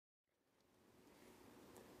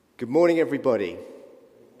Good morning, everybody,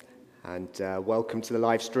 and welcome to the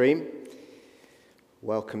live stream.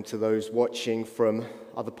 Welcome to those watching from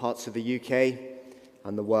other parts of the UK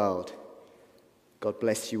and the world. God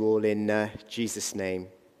bless you all in Jesus' name.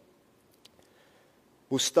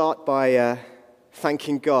 We'll start by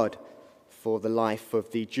thanking God for the life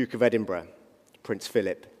of the Duke of Edinburgh, Prince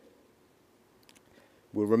Philip.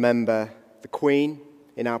 We'll remember the Queen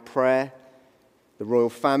in our prayer, the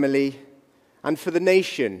royal family, and for the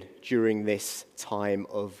nation during this time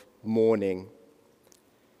of mourning.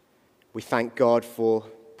 We thank God for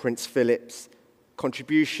Prince Philip's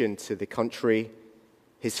contribution to the country,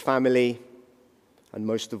 his family, and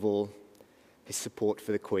most of all, his support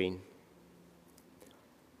for the Queen.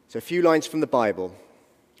 So a few lines from the Bible,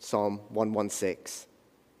 Psalm 116.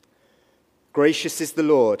 Gracious is the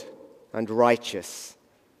Lord and righteous.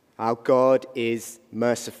 Our God is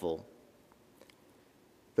merciful.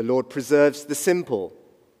 The Lord preserves the simple.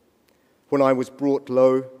 When I was brought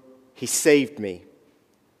low, he saved me.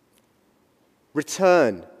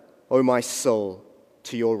 Return, O my soul,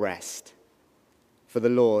 to your rest, for the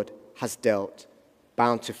Lord has dealt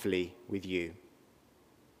bountifully with you.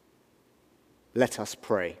 Let us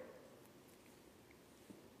pray.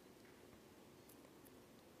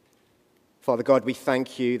 Father God, we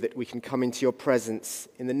thank you that we can come into your presence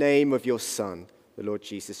in the name of your Son, the Lord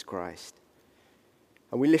Jesus Christ.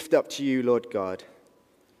 And we lift up to you, Lord God,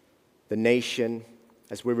 the nation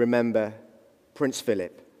as we remember Prince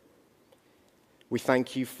Philip. We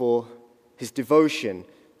thank you for his devotion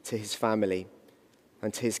to his family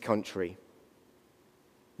and to his country.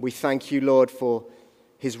 We thank you, Lord, for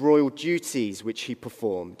his royal duties which he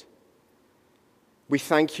performed. We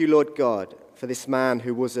thank you, Lord God, for this man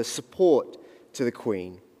who was a support to the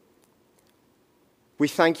Queen. We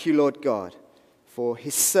thank you, Lord God, for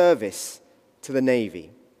his service to the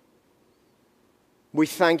Navy. We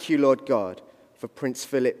thank you, Lord God, for Prince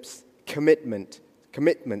Philip's commitment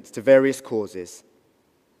to various causes.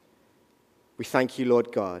 We thank you,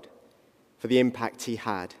 Lord God, for the impact he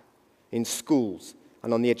had in schools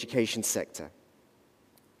and on the education sector.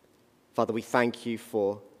 Father, we thank you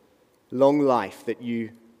for long life that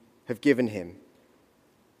you have given him.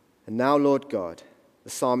 And now, Lord God,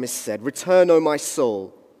 the psalmist said, return, O my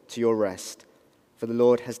soul, to your rest, for the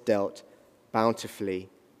Lord has dealt bountifully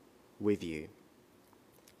with you.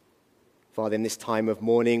 Father, in this time of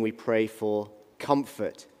mourning, we pray for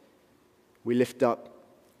comfort. We lift up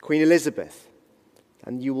Queen Elizabeth,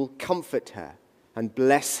 and you will comfort her and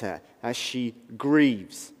bless her as she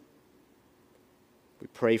grieves. We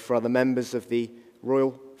pray for other members of the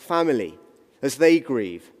royal family as they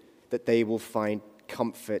grieve, that they will find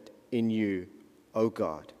comfort in you, O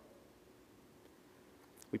God.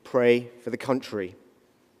 We pray for the country.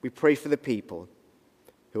 We pray for the people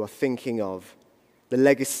who are thinking of the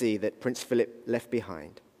legacy that Prince Philip left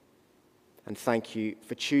behind. And thank you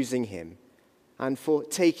for choosing him and for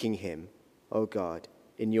taking him, O God,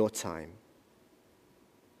 in your time.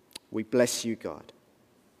 We bless you, God.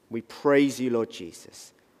 We praise you, Lord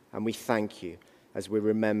Jesus, and we thank you as we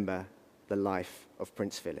remember the life of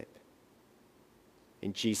Prince Philip.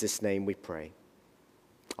 In Jesus' name we pray.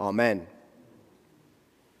 Amen.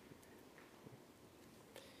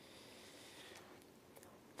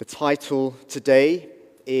 The title today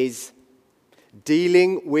is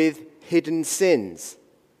Dealing with Hidden Sins.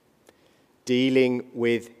 Dealing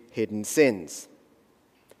with Hidden Sins.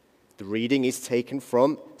 The reading is taken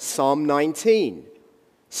from Psalm 19.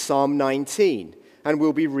 Psalm 19, and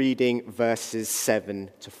we'll be reading verses 7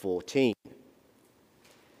 to 14.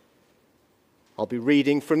 I'll be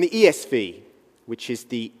reading from the ESV, which is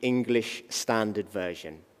the English Standard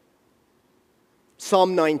Version.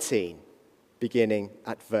 Psalm 19, beginning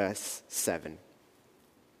at verse 7.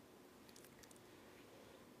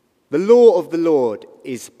 The law of the Lord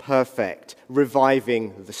is perfect,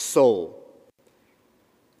 reviving the soul.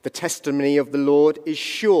 The testimony of the Lord is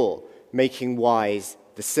sure, making wise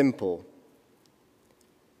the simple.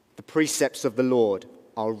 The precepts of the Lord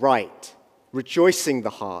are right, rejoicing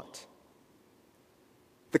the heart.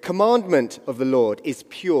 The commandment of the Lord is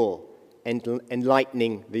pure,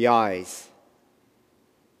 enlightening the eyes.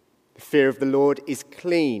 The fear of the Lord is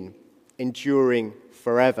clean, enduring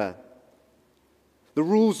forever. The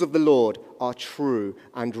rules of the Lord are true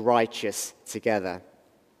and righteous together.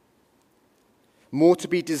 More to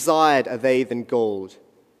be desired are they than gold,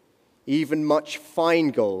 even much fine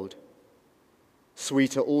gold.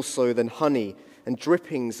 Sweeter also than honey and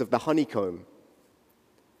drippings of the honeycomb.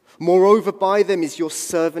 Moreover, by them is your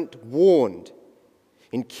servant warned.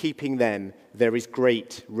 In keeping them there is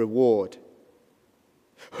great reward.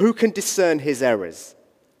 Who can discern his errors?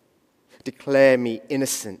 Declare me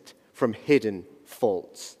innocent from hidden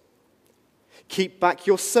faults. Keep back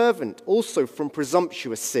your servant also from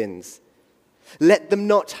presumptuous sins. Let them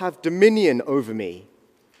not have dominion over me.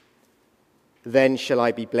 Then shall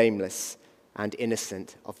I be blameless and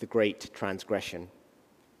innocent of the great transgression.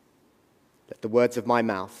 Let the words of my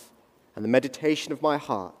mouth and the meditation of my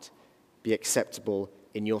heart be acceptable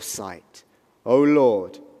in your sight, O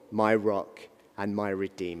Lord, my rock and my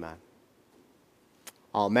redeemer.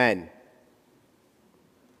 Amen.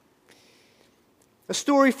 A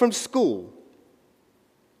story from school.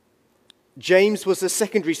 James was a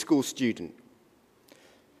secondary school student.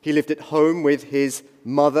 He lived at home with his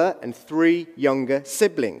mother and 3 younger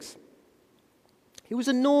siblings. He was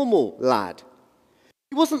a normal lad.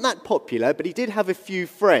 He wasn't that popular, but he did have a few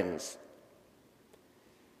friends.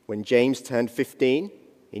 When James turned 15,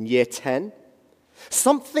 in year 10,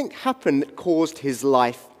 something happened that caused his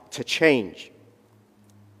life to change.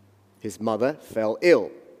 His mother fell ill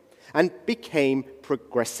and became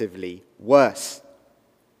progressively worse.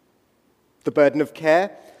 The burden of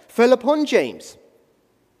care fell upon James.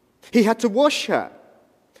 He had to wash her,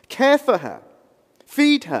 care for her,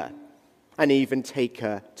 feed her, and even take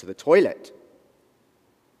her to the toilet.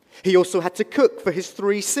 He also had to cook for his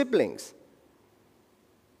 3 siblings.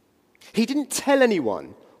 He didn't tell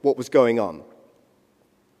anyone what was going on.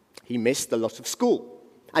 He missed a lot of school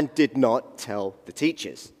and did not tell the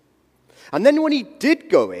teachers. And then when he did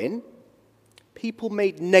go in, people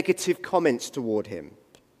made negative comments toward him.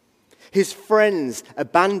 His friends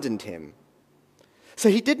abandoned him. So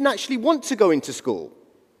he didn't actually want to go into school.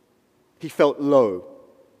 He felt low,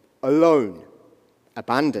 alone,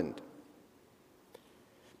 abandoned.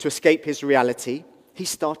 To escape his reality, he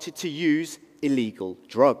started to use illegal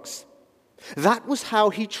drugs. That was how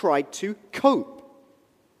he tried to cope.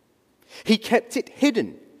 He kept it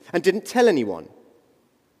hidden and didn't tell anyone.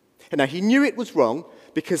 And now he knew it was wrong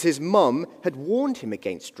because his mum had warned him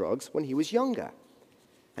against drugs when he was younger.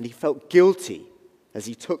 And he felt guilty as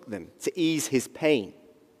he took them to ease his pain.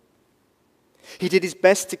 He did his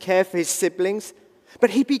best to care for his siblings,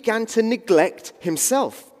 but he began to neglect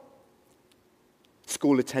himself.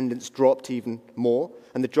 School attendance dropped even more,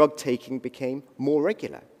 and the drug taking became more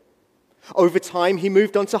regular. Over time, he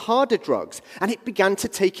moved on to harder drugs, and it began to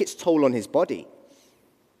take its toll on his body.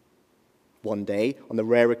 One day, on the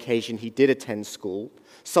rare occasion he did attend school,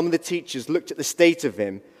 some of the teachers looked at the state of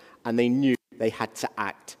him, and they knew they had to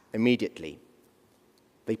act immediately.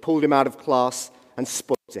 They pulled him out of class and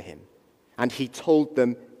spoke to him, and he told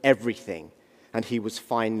them everything, and he was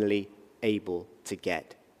finally able to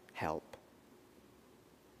get help.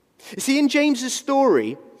 You see, in James's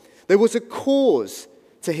story, there was a cause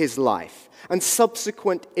to his life and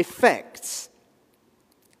subsequent effects.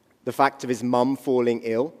 The fact of his mum falling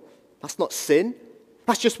ill, that's not sin.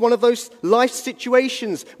 That's just one of those life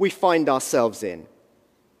situations we find ourselves in.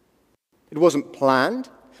 It wasn't planned,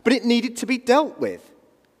 but it needed to be dealt with.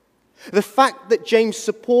 The fact that James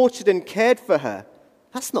supported and cared for her,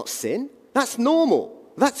 that's not sin. That's normal.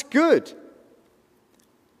 That's good.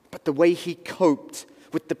 But the way he coped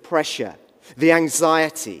with the pressure, the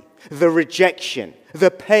anxiety, the rejection, the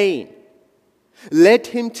pain, led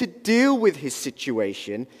him to deal with his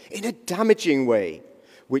situation in a damaging way,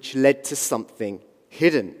 which led to something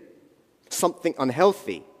hidden, something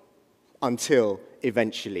unhealthy, until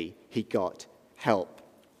eventually he got help.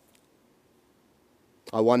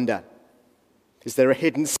 I wonder, is there a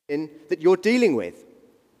hidden sin that you're dealing with?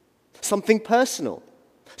 Something personal,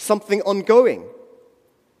 something ongoing.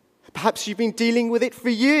 Perhaps you've been dealing with it for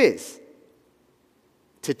years.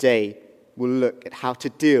 Today, we'll look at how to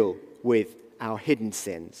deal with our hidden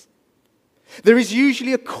sins. There is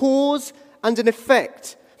usually a cause and an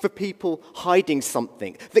effect for people hiding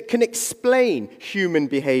something that can explain human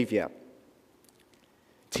behavior.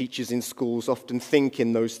 Teachers in schools often think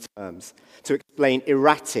in those terms to explain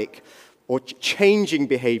erratic or changing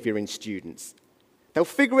behavior in students. They'll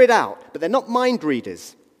figure it out, but they're not mind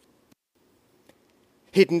readers.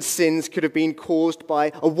 Hidden sins could have been caused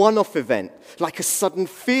by a one-off event, like a sudden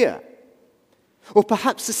fear, or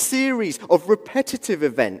perhaps a series of repetitive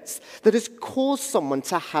events that has caused someone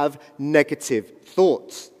to have negative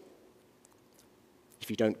thoughts. If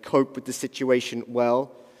you don't cope with the situation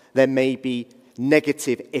well, there may be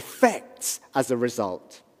negative effects as a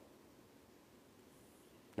result.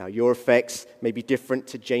 Now, your effects may be different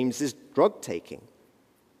to James's drug taking.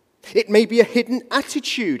 It may be a hidden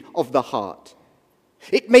attitude of the heart.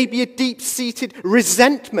 It may be a deep-seated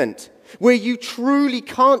resentment where you truly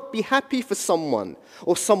can't be happy for someone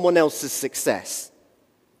or someone else's success.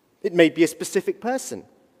 It may be a specific person.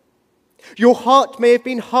 Your heart may have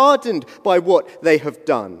been hardened by what they have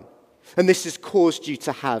done. And this has caused you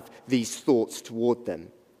to have these thoughts toward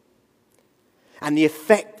them. And the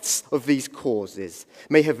effects of these causes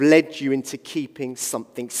may have led you into keeping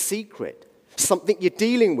something secret, something you're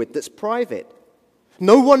dealing with that's private.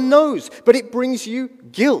 No one knows, but it brings you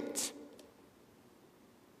guilt.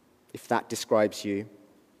 If that describes you,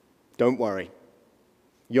 don't worry.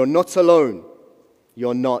 You're not alone.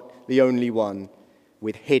 You're not the only one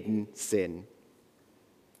with hidden sin.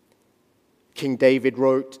 King David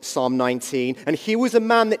wrote Psalm 19, and he was a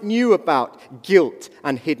man that knew about guilt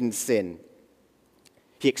and hidden sin.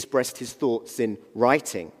 He expressed his thoughts in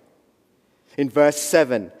writing. In verse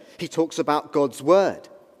 7, he talks about God's word.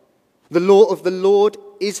 The law of the Lord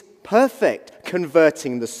is perfect,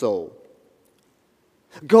 converting the soul.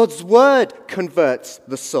 God's word converts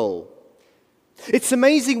the soul. It's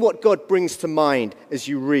amazing what God brings to mind as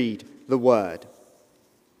you read the word.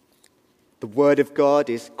 The word of God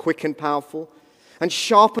is quick and powerful and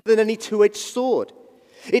sharper than any two-edged sword.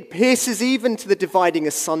 It pierces even to the dividing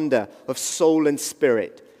asunder of soul and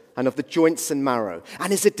spirit and of the joints and marrow,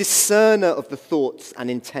 and is a discerner of the thoughts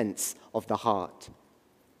and intents of the heart.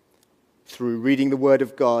 Through reading the word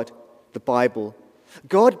of God, the Bible,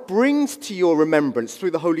 God brings to your remembrance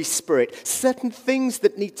through the Holy Spirit certain things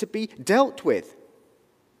that need to be dealt with.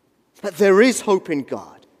 That there is hope in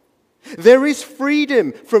God. There is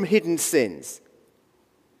freedom from hidden sins.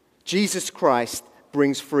 Jesus Christ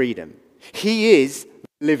brings freedom. He is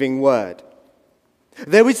the living word.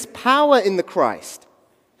 There is power in the Christ.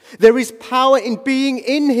 There is power in being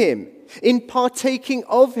in him, in partaking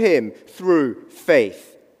of him through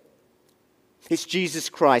faith. It's Jesus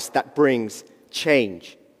Christ that brings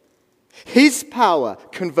change. His power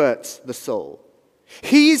converts the soul.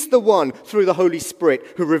 He is the one through the Holy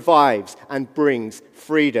Spirit who revives and brings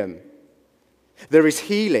freedom. There is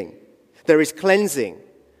healing. There is cleansing.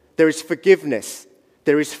 There is forgiveness.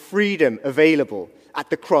 There is freedom available at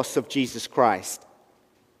the cross of Jesus Christ.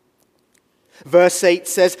 Verse 8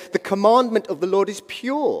 says, "The commandment of the Lord is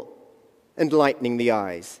pure, enlightening the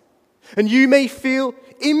eyes. And you may feel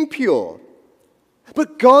impure.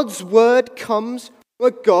 But God's word comes from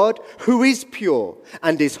a God who is pure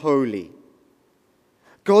and is holy.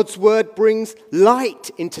 God's word brings light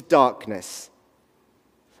into darkness.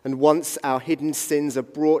 And once our hidden sins are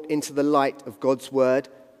brought into the light of God's word,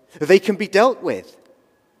 they can be dealt with.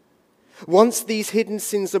 Once these hidden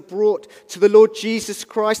sins are brought to the Lord Jesus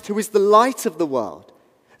Christ, who is the light of the world,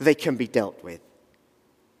 they can be dealt with.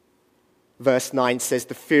 Verse 9 says,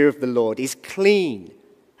 "The fear of the Lord is clean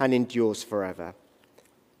and endures forever."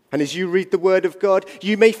 And as you read the word of God,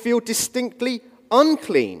 you may feel distinctly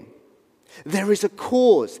unclean. There is a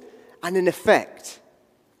cause and an effect.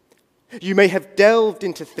 You may have delved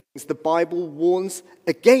into things the Bible warns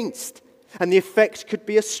against, and the effect could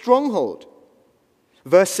be a stronghold.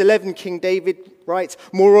 Verse 11, King David writes,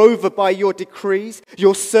 "Moreover, by your decrees,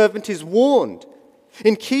 your servant is warned.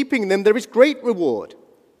 In keeping them, there is great reward."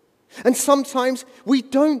 And sometimes we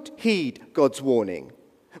don't heed God's warning.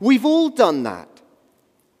 We've all done that.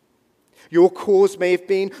 Your cause may have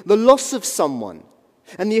been the loss of someone,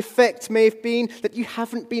 and the effect may have been that you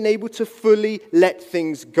haven't been able to fully let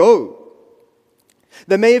things go.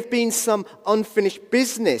 There may have been some unfinished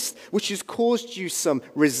business which has caused you some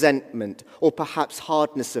resentment or perhaps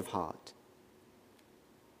hardness of heart.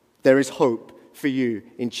 There is hope for you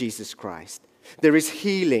in Jesus Christ. There is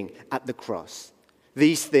healing at the cross.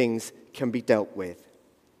 These things can be dealt with.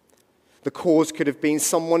 The cause could have been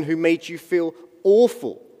someone who made you feel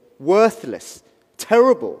awful, worthless,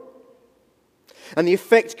 terrible. And the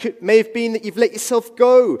effect may have been that you've let yourself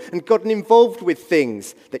go and gotten involved with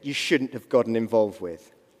things that you shouldn't have gotten involved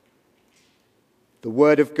with. The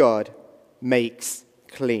Word of God makes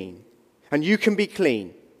clean. And you can be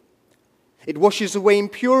clean. It washes away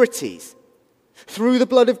impurities. Through the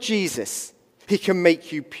blood of Jesus, He can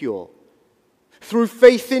make you pure. Through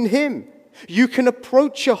faith in Him, you can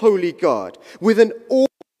approach a holy God with an awe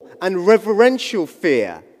and reverential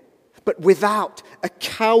fear, but without a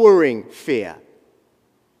cowering fear.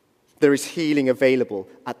 There is healing available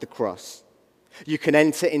at the cross. You can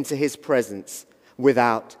enter into His presence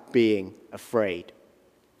without being afraid.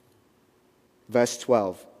 Verse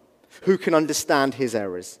 12. Who can understand his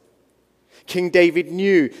errors? King David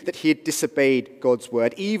knew that he had disobeyed God's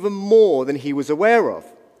word even more than he was aware of.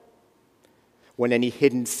 When any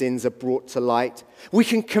hidden sins are brought to light, we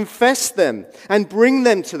can confess them and bring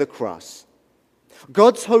them to the cross.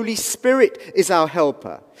 God's Holy Spirit is our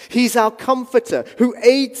helper. He's our comforter who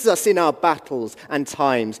aids us in our battles and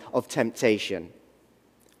times of temptation.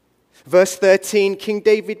 Verse 13, King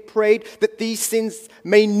David prayed that these sins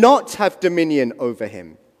may not have dominion over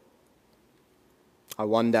him. I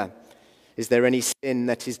wonder Is there any sin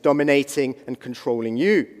that is dominating and controlling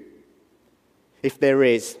you? If there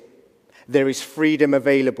is freedom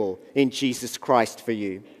available in Jesus Christ for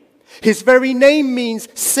you. His very name means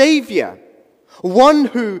Savior, one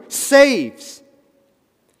who saves.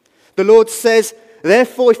 The Lord says,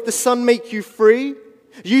 therefore, if the Son make you free,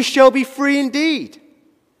 you shall be free indeed.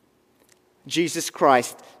 Jesus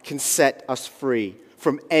Christ can set us free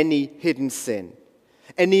from any hidden sin,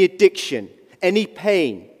 any addiction, any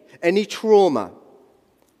pain, any trauma.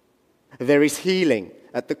 There is healing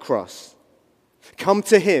at the cross. Come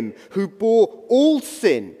to him who bore all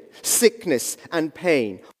sin, sickness, and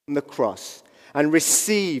pain on the cross and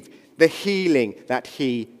receive the healing that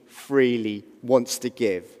he freely wants to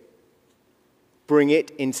give. Bring it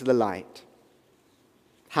into the light.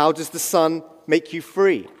 How does the Son make you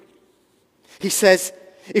free? He says,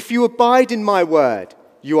 if you abide in my word,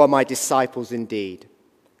 you are my disciples indeed,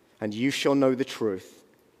 and you shall know the truth,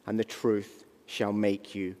 and the truth shall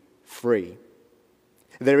make you free.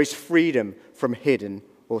 There is freedom from hidden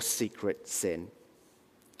or secret sin.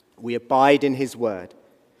 We abide in his word.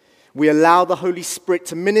 We allow the Holy Spirit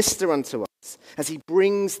to minister unto us as he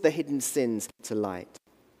brings the hidden sins to light.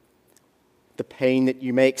 The pain that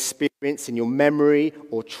you may experience in your memory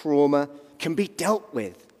or trauma can be dealt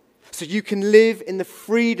with, so you can live in the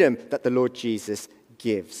freedom that the Lord Jesus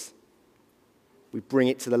gives. We bring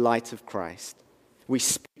it to the light of Christ. We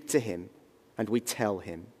speak to him and we tell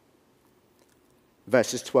him.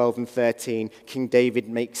 Verses 12 and 13, King David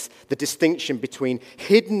makes the distinction between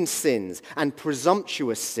hidden sins and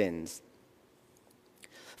presumptuous sins.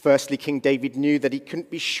 Firstly, King David knew that he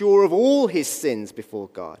couldn't be sure of all his sins before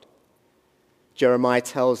God. Jeremiah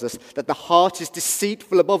tells us that the heart is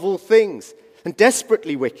deceitful above all things and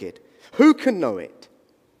desperately wicked. Who can know it?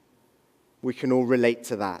 We can all relate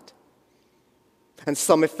to that. And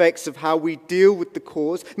some effects of how we deal with the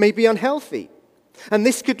cause may be unhealthy. And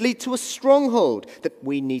this could lead to a stronghold that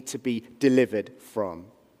we need to be delivered from.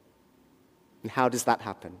 And how does that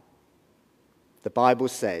happen? The Bible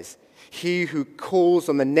says, he who calls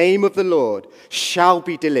on the name of the Lord shall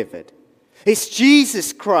be delivered. It's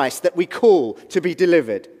Jesus Christ that we call to be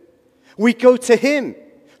delivered. We go to him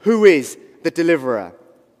who is the deliverer.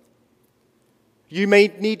 You may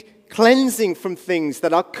need cleansing from things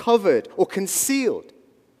that are covered or concealed.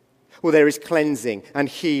 Well, there is cleansing and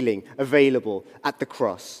healing available at the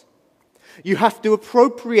cross. You have to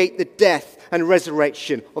appropriate the death and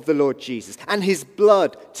resurrection of the Lord Jesus and his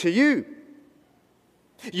blood to you.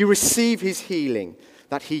 You receive his healing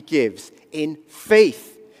that he gives in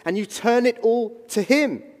faith, and you turn it all to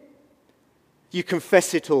him. You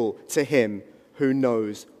confess it all to him who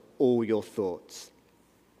knows all your thoughts.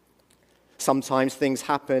 Sometimes things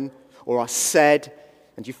happen or are said,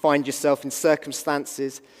 and you find yourself in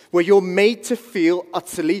circumstances where you're made to feel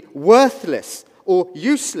utterly worthless or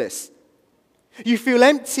useless. You feel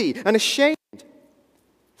empty and ashamed.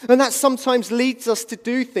 And that sometimes leads us to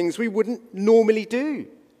do things we wouldn't normally do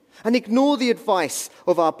and ignore the advice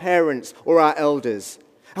of our parents or our elders.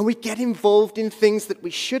 And we get involved in things that we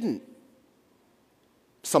shouldn't.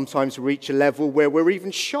 Sometimes we reach a level where we're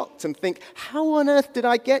even shocked and think, how on earth did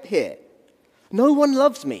I get here? No one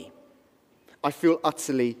loves me. I feel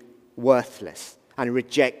utterly worthless and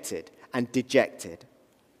rejected and dejected.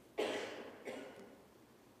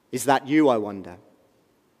 Is that you, I wonder?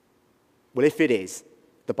 Well, if it is,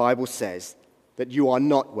 the Bible says that you are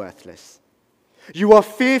not worthless. You are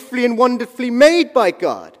fearfully and wonderfully made by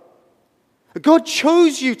God. God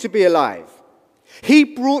chose you to be alive. He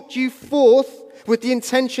brought you forth with the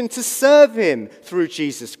intention to serve him through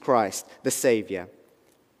Jesus Christ, the Savior.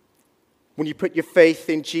 When you put your faith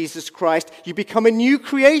in Jesus Christ, you become a new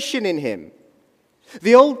creation in him.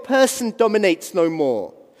 The old person dominates no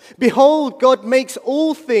more. Behold, God makes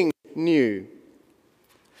all things new.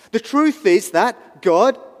 The truth is that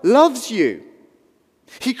God loves you.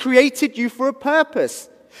 He created you for a purpose.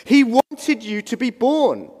 He wanted you to be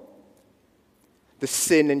born. The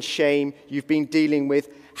sin and shame you've been dealing with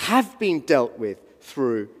have been dealt with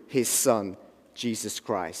through his Son, Jesus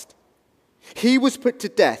Christ. He was put to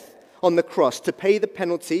death on the cross to pay the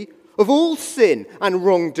penalty of all sin and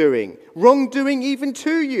wrongdoing even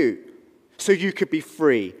to you, so you could be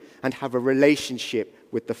free and have a relationship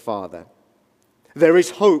with the Father. There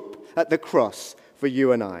is hope at the cross for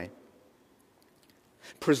you and I.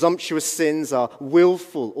 Presumptuous sins are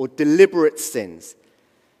willful or deliberate sins.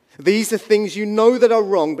 These are things you know that are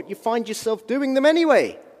wrong, but you find yourself doing them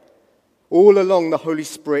anyway. All along, the Holy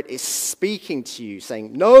Spirit is speaking to you,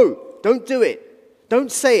 saying, no, don't do it.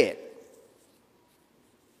 Don't say it.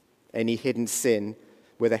 Any hidden sin,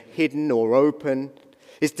 whether hidden or open,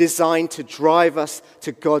 is designed to drive us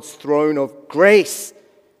to God's throne of grace,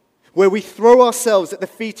 where we throw ourselves at the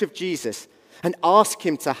feet of Jesus and ask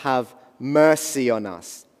him to have mercy on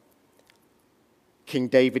us. King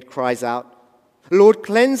David cries out, "Lord,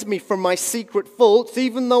 cleanse me from my secret faults,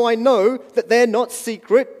 even though I know that they're not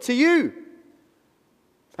secret to you."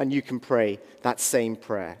 And you can pray that same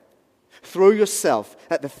prayer. Throw yourself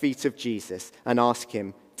at the feet of Jesus and ask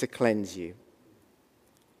him to cleanse you.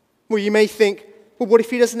 Well, you may think, well, what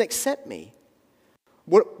if he doesn't accept me?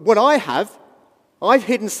 I've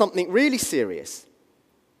hidden something really serious.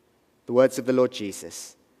 The words of the Lord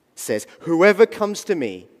Jesus says, "Whoever comes to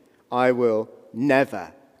me, I will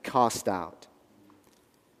never cast out."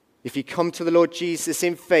 If you come to the Lord Jesus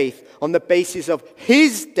in faith on the basis of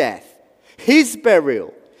his death, his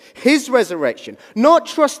burial, his resurrection, not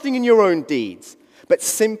trusting in your own deeds, but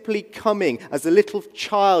simply coming as a little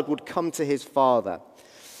child would come to his father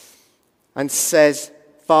and says,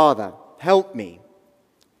 "Father, help me,"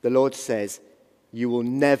 the Lord says, you will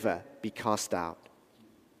never be cast out.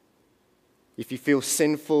 If you feel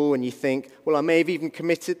sinful and you think, well, I may have even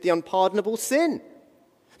committed the unpardonable sin,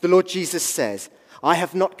 the Lord Jesus says, "I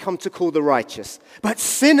have not come to call the righteous, but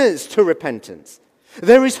sinners to repentance."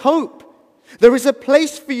 There is hope. There is a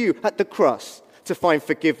place for you at the cross to find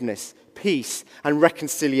forgiveness, peace, and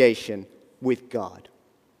reconciliation with God.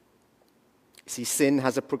 See, sin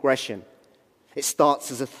has a progression. It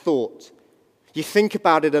starts as a thought. You think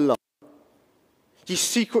about it a lot. You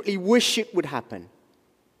secretly wish it would happen.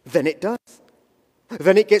 Then it does.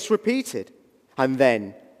 Then it gets repeated. And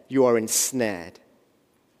then you are ensnared.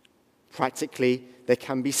 Practically, there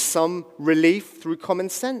can be some relief through common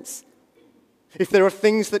sense. If there are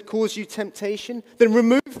things that cause you temptation, then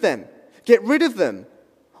remove them. Get rid of them.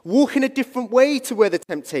 Walk in a different way to where the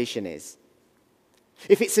temptation is.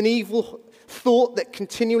 If it's an evil thought that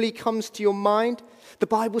continually comes to your mind, the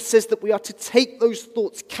Bible says that we are to take those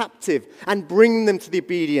thoughts captive and bring them to the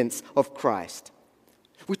obedience of Christ.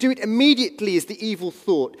 We do it immediately as the evil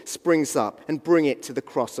thought springs up and bring it to the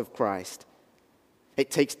cross of Christ. It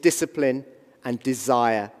takes discipline and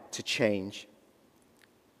desire to change.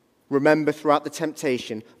 Remember, throughout the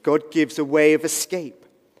temptation, God gives a way of escape.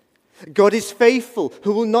 God is faithful,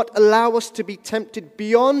 who will not allow us to be tempted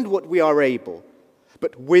beyond what we are able,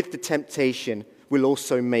 but with the temptation will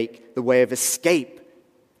also make the way of escape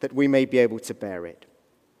that we may be able to bear it.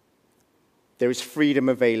 There is freedom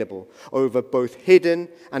available over both hidden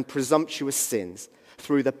and presumptuous sins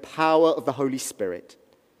through the power of the Holy Spirit.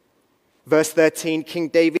 Verse 13, King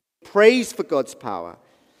David prays for God's power.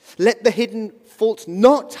 "Let the hidden faults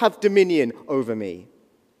not have dominion over me."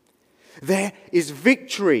 There is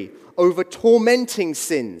victory over tormenting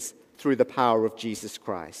sins through the power of Jesus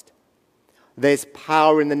Christ. There's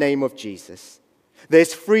power in the name of Jesus.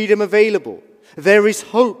 There's freedom available. There is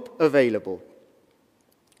hope available.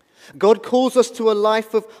 God calls us to a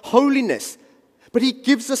life of holiness, but he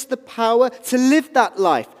gives us the power to live that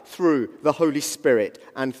life through the Holy Spirit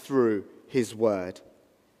and through his word.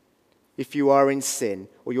 If you are in sin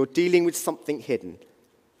or you're dealing with something hidden,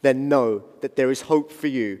 then know that there is hope for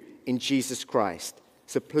you in Jesus Christ.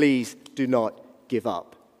 So please do not give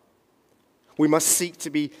up. We must seek to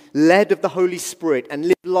be led of the Holy Spirit and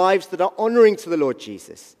live lives that are honoring to the Lord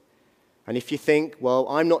Jesus. And if you think, well,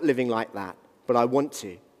 I'm not living like that, but I want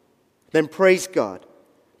to, then praise God,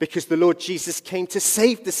 because the Lord Jesus came to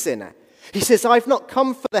save the sinner. He says, "I've not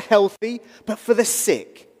come for the healthy, but for the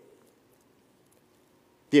sick."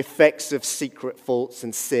 The effects of secret faults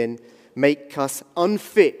and sin make us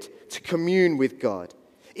unfit to commune with God,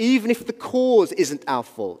 even if the cause isn't our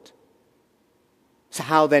fault. So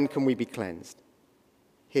how then can we be cleansed?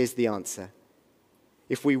 Here's the answer.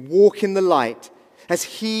 If we walk in the light, as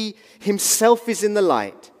he himself is in the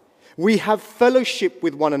light, we have fellowship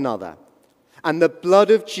with one another, and the blood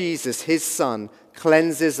of Jesus, his Son,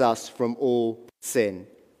 cleanses us from all sin.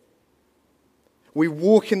 We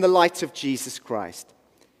walk in the light of Jesus Christ.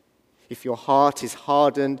 If your heart is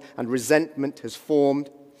hardened and resentment has formed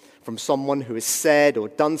from someone who has said or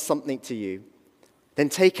done something to you, then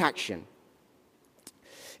take action.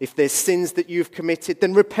 If there's sins that you've committed,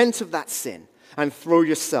 then repent of that sin and throw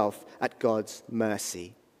yourself at God's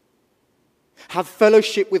mercy. Have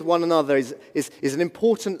fellowship with one another is an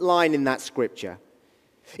important line in that scripture.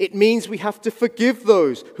 It means we have to forgive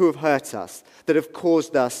those who have hurt us, that have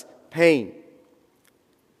caused us pain.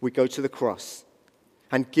 We go to the cross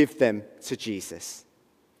and give them to Jesus.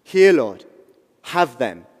 "Here, Lord, have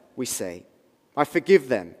them," we say. "I forgive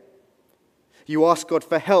them." You ask God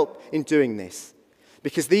for help in doing this,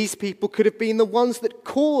 because these people could have been the ones that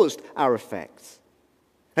caused our effects.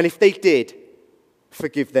 And if they did,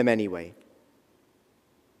 forgive them anyway.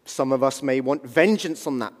 Some of us may want vengeance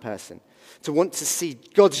on that person, to want to see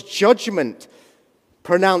God's judgment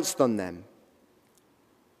pronounced on them.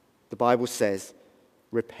 The Bible says,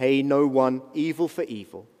 repay no one evil for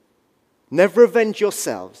evil. Never avenge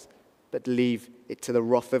yourselves, but leave it to the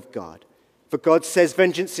wrath of God. For God says,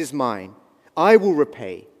 vengeance is mine. I will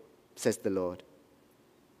repay, says the Lord.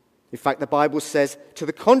 In fact, the Bible says, to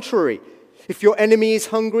the contrary, if your enemy is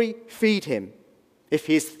hungry, feed him. If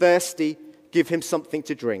he is thirsty, give him something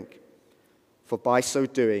to drink. For by so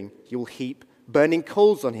doing, you will heap burning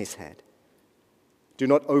coals on his head. Do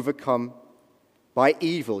not overcome by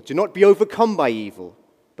evil. Do not be overcome by evil,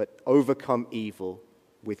 but overcome evil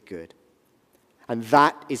with good. And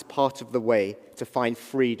that is part of the way to find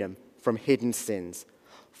freedom from hidden sins,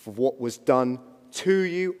 for what was done to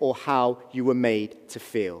you or how you were made to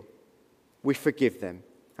feel. We forgive them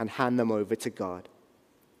and hand them over to God.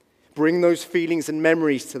 Bring those feelings and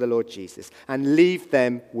memories to the Lord Jesus and leave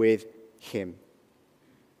them with him.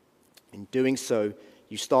 In doing so,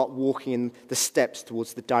 you start walking in the steps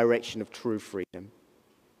towards the direction of true freedom.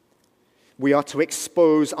 We are to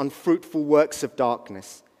expose unfruitful works of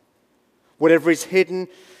darkness. Whatever is hidden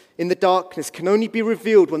in the darkness can only be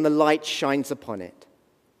revealed when the light shines upon it.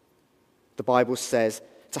 The Bible says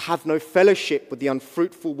to have no fellowship with the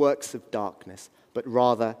unfruitful works of darkness, but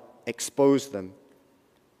rather expose them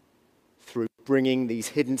through bringing these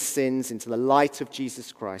hidden sins into the light of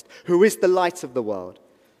Jesus Christ, who is the light of the world,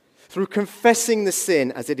 through confessing the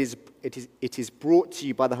sin as it is brought to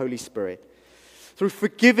you by the Holy Spirit, through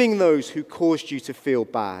forgiving those who caused you to feel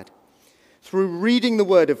bad, through reading the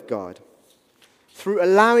Word of God, through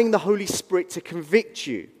allowing the Holy Spirit to convict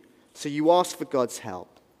you so you ask for God's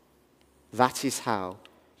help. That is how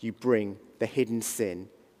you bring the hidden sin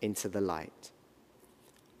into the light.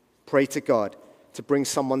 Pray to God to bring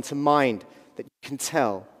someone to mind that you can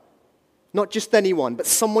tell. Not just anyone, but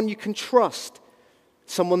someone you can trust.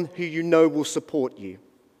 Someone who you know will support you.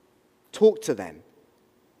 Talk to them.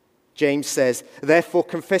 James says, therefore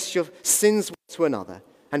confess your sins one to another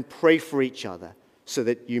and pray for each other so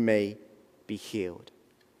that you may be healed.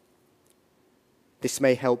 This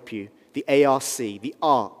may help you. The ARC, the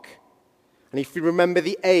ark. And if you remember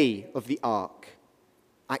the A of the ark,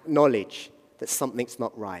 acknowledge that something's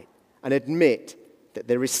not right and admit that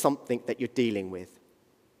there is something that you're dealing with.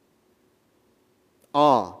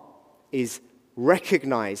 R is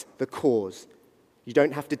recognize the cause. You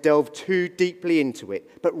don't have to delve too deeply into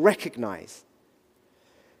it, but recognize.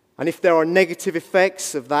 And if there are negative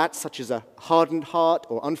effects of that, such as a hardened heart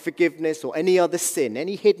or unforgiveness or any other sin,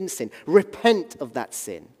 any hidden sin, repent of that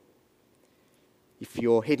sin. If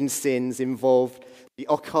your hidden sins involve the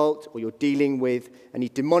occult or you're dealing with any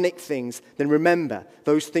demonic things, then remember,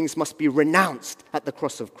 those things must be renounced at the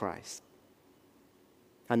cross of Christ.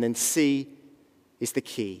 And then C is the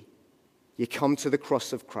key. You come to the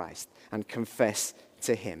cross of Christ and confess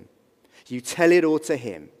to him. You tell it all to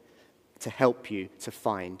him to help you to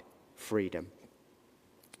find freedom.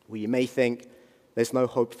 Well, you may think, there's no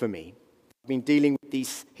hope for me. I've been dealing with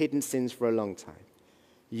these hidden sins for a long time.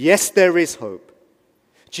 Yes, there is hope.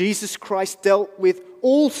 Jesus Christ dealt with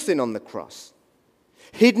all sin on the cross.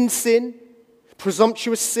 Hidden sin,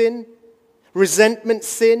 presumptuous sin, resentment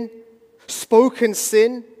sin, spoken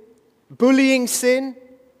sin, bullying sin,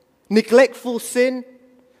 neglectful sin,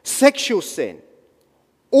 sexual sin.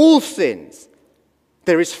 All sins.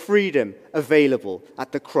 There is freedom available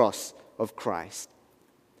at the cross of Christ.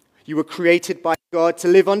 You were created by God to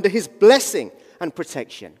live under his blessing and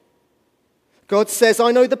protection. God says,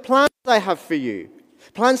 I know the plans I have for you.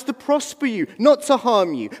 Plans to prosper you, not to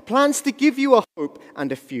harm you. Plans to give you a hope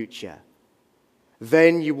and a future.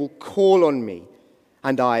 Then you will call on me,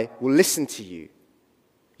 and I will listen to you.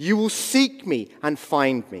 You will seek me and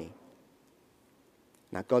find me.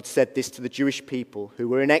 Now, God said this to the Jewish people who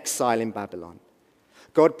were in exile in Babylon.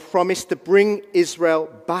 God promised to bring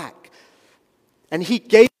Israel back, and he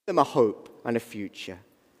gave them a hope and a future.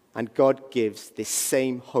 And God gives this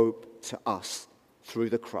same hope to us through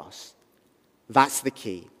the cross. That's the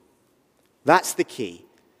key. That's the key.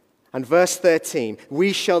 And verse 13,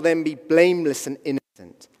 we shall then be blameless and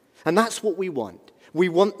innocent. And that's what we want. We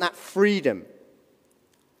want that freedom.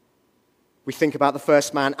 We think about the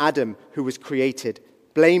first man, Adam, who was created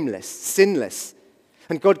blameless, sinless.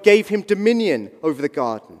 And God gave him dominion over the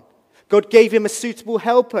garden. God gave him a suitable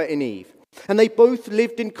helper in Eve. And they both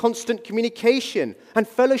lived in constant communication and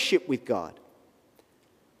fellowship with God.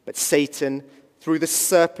 But Satan, through the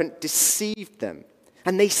serpent, deceived them.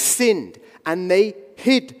 And they sinned. And they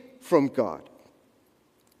hid from God.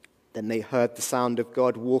 Then they heard the sound of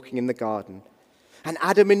God walking in the garden. And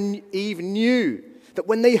Adam and Eve knew that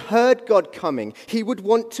when they heard God coming, he would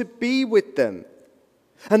want to be with them.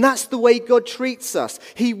 And that's the way God treats us.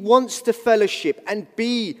 He wants to fellowship and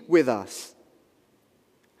be with us.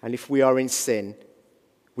 And if we are in sin,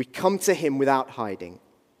 we come to him without hiding.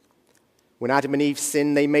 When Adam and Eve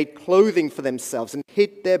sinned, they made clothing for themselves and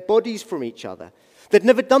hid their bodies from each other. They'd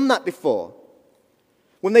never done that before.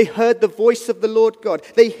 When they heard the voice of the Lord God,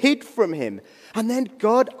 they hid from him. And then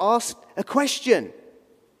God asked a question.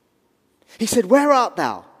 He said, "Where art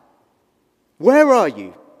thou? Where are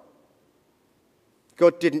you?"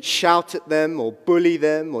 God didn't shout at them or bully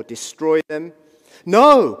them or destroy them.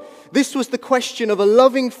 No, this was the question of a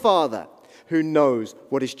loving father who knows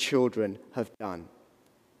what his children have done.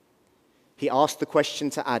 He asked the question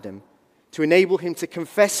to Adam to enable him to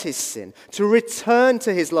confess his sin, to return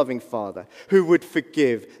to his loving father who would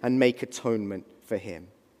forgive and make atonement for him.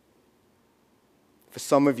 For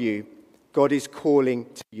some of you, God is calling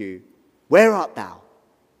to you. Where art thou?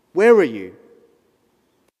 Where are you?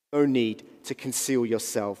 No need to conceal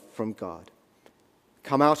yourself from God.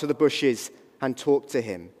 Come out of the bushes and talk to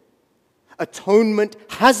him. Atonement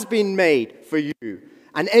has been made for you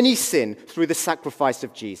and any sin through the sacrifice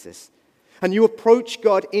of Jesus. And you approach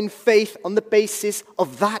God in faith on the basis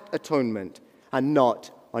of that atonement and not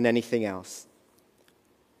on anything else.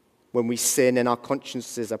 When we sin and our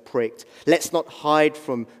consciences are pricked, let's not hide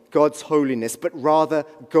from God's holiness, but rather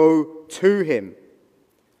go to him.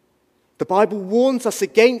 The Bible warns us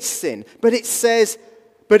against sin, but it says,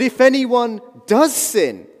 "But if anyone does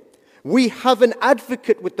sin, we have an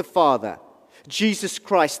advocate with the Father, Jesus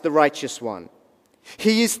Christ, the righteous one.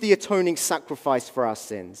 He is the atoning sacrifice for our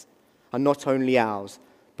sins, and not only ours,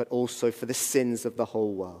 but also for the sins of the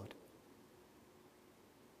whole world."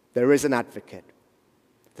 There is an advocate.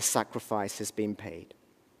 The sacrifice has been paid.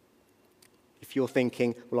 If you're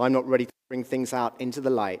thinking, "Well, I'm not ready to bring things out into the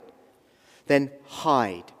light," then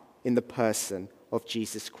hide in the person of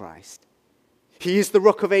Jesus Christ. He is the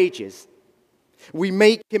Rock of Ages. We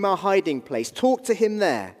make him our hiding place. Talk to him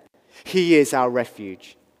there. He is our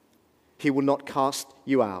refuge. He will not cast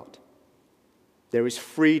you out. There is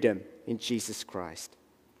freedom in Jesus Christ.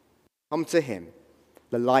 Come to him,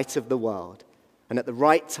 the light of the world, and at the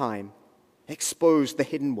right time, expose the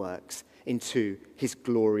hidden works into his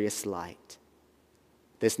glorious light.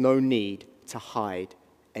 There's no need to hide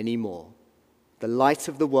anymore. The light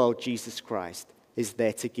of the world, Jesus Christ, is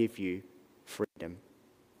there to give you freedom.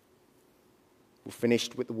 We'll finish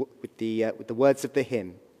with the words of the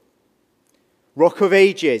hymn. Rock of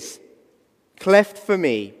ages, cleft for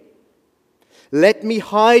me, let me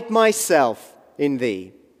hide myself in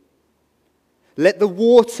thee. Let the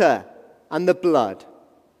water and the blood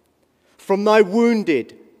from thy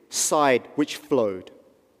wounded side which flowed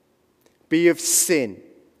be of sin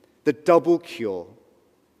the double cure,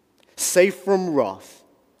 save from wrath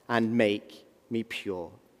and make me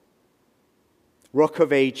pure. Rock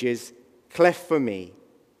of ages, cleft for me,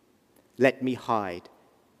 let me hide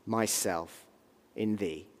myself in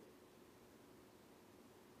thee.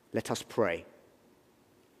 Let us pray.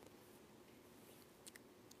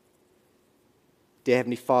 Dear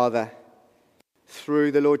Heavenly Father,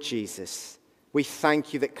 through the Lord Jesus, we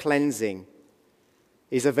thank you that cleansing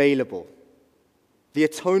is available. The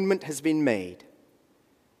atonement has been made.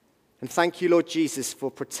 And thank you, Lord Jesus, for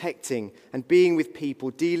protecting and being with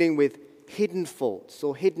people dealing with hidden faults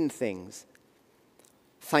or hidden things.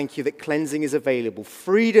 Thank you that cleansing is available.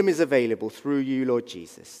 Freedom is available through you, Lord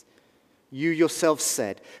Jesus. You yourself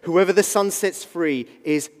said, whoever the Son sets free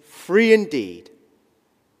is free indeed.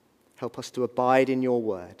 Help us to abide in your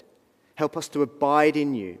word. Help us to abide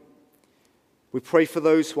in you. We pray for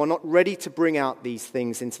those who are not ready to bring out these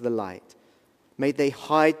things into the light. May they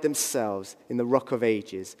hide themselves in the Rock of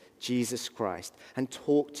Ages, Jesus Christ, and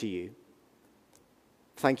talk to you.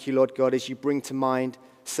 Thank you, Lord God, as you bring to mind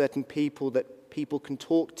certain people that people can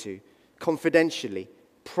talk to confidentially,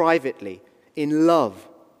 privately, in love.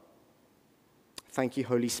 Thank you,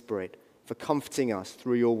 Holy Spirit, for comforting us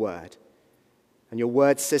through your word. And your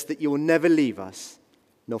word says that you will never leave us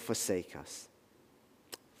nor forsake us.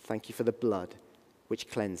 Thank you for the blood which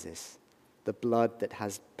cleanses, the blood that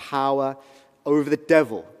has power over the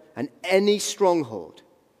devil and any stronghold.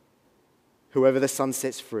 Whoever the Son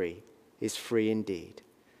sets free is free indeed.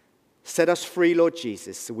 Set us free, Lord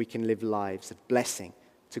Jesus, so we can live lives of blessing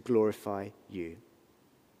to glorify you.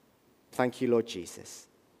 Thank you, Lord Jesus.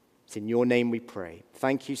 It's in your name we pray.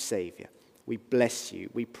 Thank you, Savior. We bless you.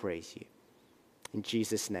 We praise you. In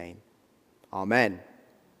Jesus' name, amen.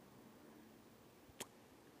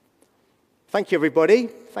 Thank you, everybody.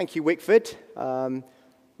 Thank you, Wickford.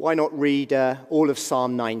 Why not read all of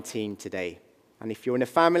Psalm 19 today? And if you're in a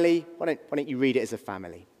family, why don't you read it as a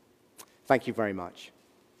family? Thank you very much.